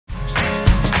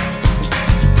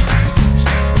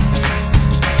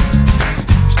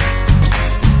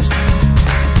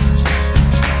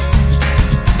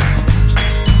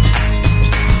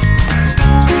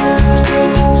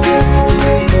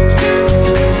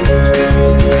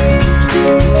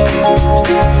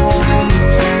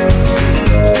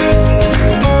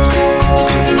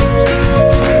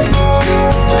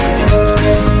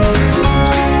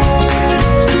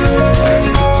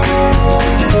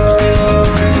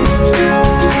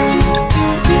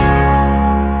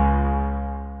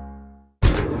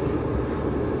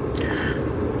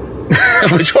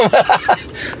Which one?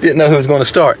 Didn't know who was going to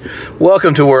start.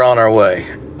 Welcome to We're On Our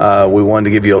Way. We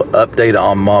wanted to give you an update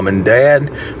on Mom and Dad,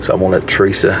 so I'm going to let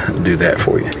Teresa do that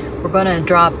for you. We're going to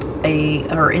drop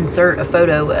or insert a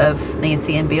photo of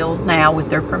Nancy and Bill now with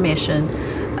their permission.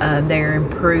 They're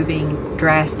improving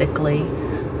drastically.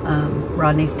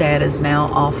 Rodney's dad is now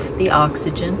off the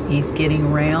oxygen. He's getting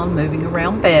around, moving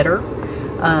around better.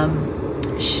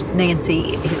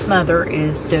 Nancy, his mother,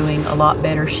 is doing a lot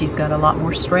better. She's got a lot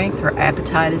more strength. Her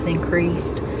appetite has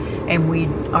increased. And we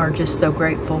are just so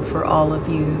grateful for all of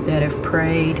you that have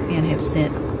prayed and have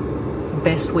sent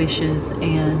best wishes.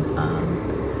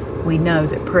 And we know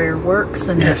that prayer works,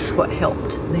 and that's what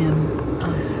helped them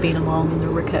speed along in their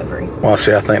recovery. Well,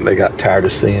 see, I think they got tired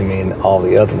of seeing me and all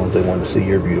the other ones. They wanted to see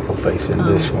your beautiful face in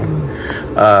this one.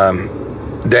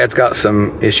 Dad's got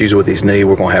some issues with his knee.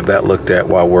 We're going to have that looked at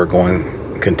while we're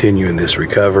continuing this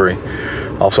recovery.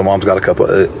 Also, Mom's got a couple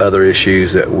of other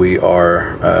issues that we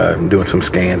are doing some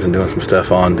scans and doing some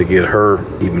stuff on to get her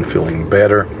even feeling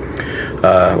better.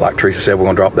 Like Teresa said, we're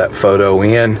going to drop that photo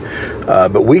in.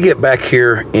 But we get back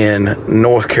here in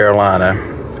North Carolina,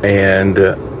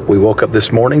 and we woke up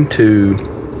this morning to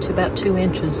about 2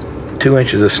 inches. 2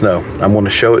 inches of snow. I'm going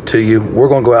to show it to you. We're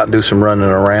going to go out and do some running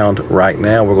around right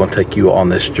now. We're going to take you on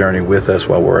this journey with us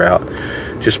while we're out,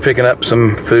 just picking up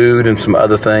some food and some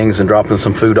other things and dropping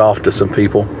some food off to some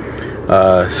people.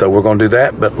 So we're going to do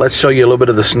that, but let's show you a little bit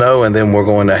of the snow, and then we're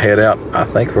going to head out. I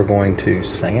think we're going to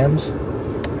Sam's.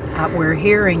 We're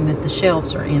hearing that the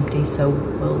shelves are empty, so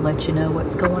we'll let you know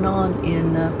what's going on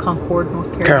in Concord,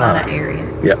 North Carolina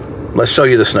area. Yep. Let's show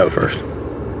you the snow first.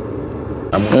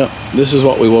 Well, this is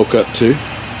what we woke up to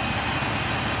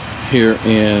here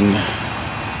in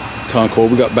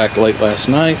Concord. We got back late last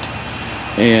night,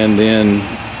 and then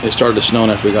it started snowing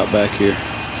after we got back here.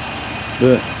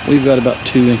 But we've got about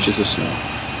 2 inches of snow.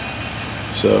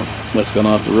 So let's go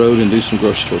off the road and do some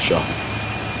grocery store shopping.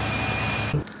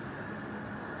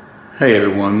 Hey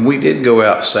everyone, we did go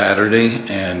out Saturday,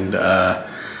 and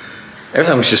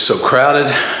everything was just so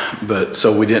crowded, but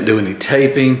so we didn't do any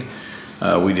taping.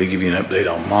 We did give you an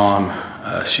update on Mom.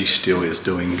 She still is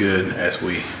doing good as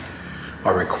we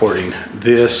are recording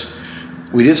this.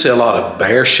 We did see a lot of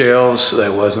bare shelves.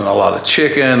 There wasn't a lot of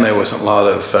chicken. There wasn't a lot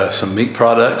of some meat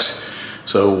products.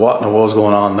 So what in the world's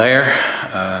going on there?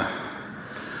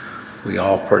 We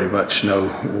all pretty much know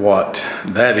what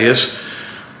that is.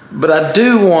 But I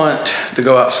do want to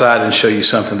go outside and show you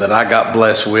something that I got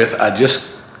blessed with. I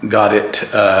just got it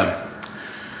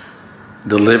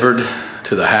delivered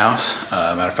to the house.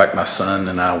 Matter of fact, my son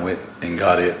and I went and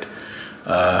got it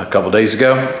a couple days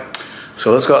ago.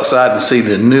 So let's go outside and see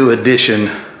the new addition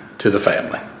to the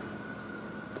family.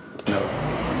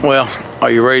 Well, are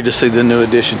you ready to see the new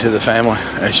addition to the family?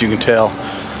 As you can tell,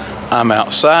 I'm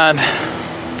outside.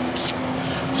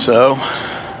 So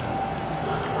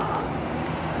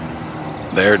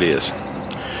there it is.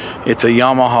 It's a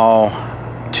Yamaha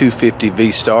 250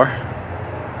 V-Star.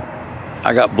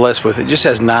 I got blessed with it. It just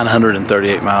has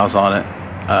 938 miles on it.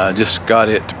 Just got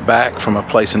it back from a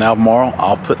place in Albemarle.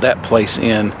 I'll put that place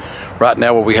in right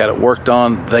now where we had it worked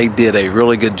on. They did a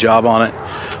really good job on it.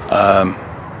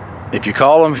 If you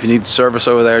call them, if you need service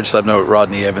over there, just let them know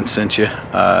Rodney Evans sent you.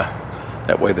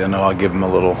 That way they'll know. I'll give them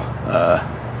a little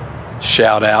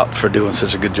shout out for doing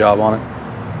such a good job on it.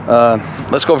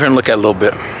 Let's go over here and look at it a little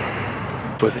bit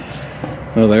with it.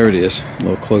 Well, there it is. A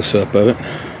little close up of it.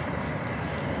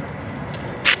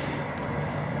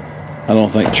 I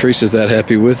don't think Teresa's that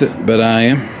happy with it, but I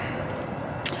am.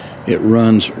 It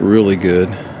runs really good.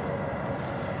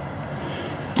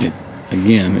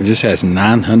 Again, it just has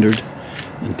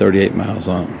 938 miles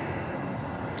on it.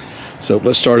 So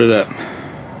let's start it up.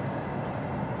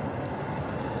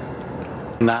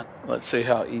 Let's see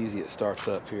how easy it starts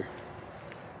up here.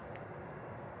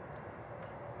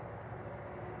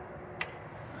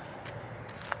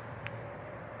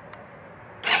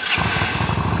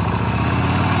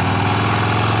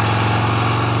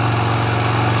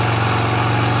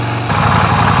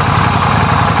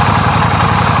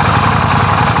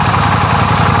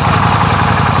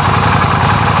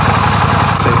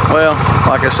 Well,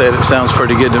 like I said, it sounds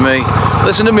pretty good to me.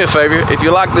 Listen, do me a favor. If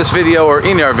you like this video or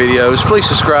any of our videos, please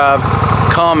subscribe,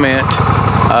 comment,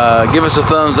 give us a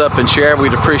thumbs up and share.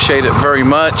 We'd appreciate it very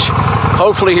much.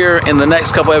 Hopefully here in the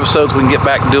next couple episodes we can get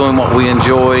back doing what we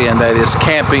enjoy, and that is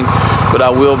camping. But I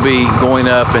will be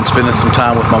going up and spending some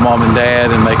time with my mom and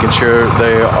dad and making sure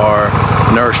they are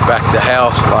nourished back to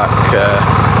health, like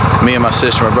me and my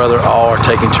sister and my brother all are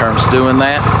taking turns doing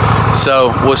that.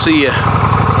 So we'll see you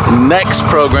next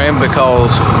program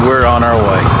because we're on our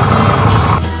way.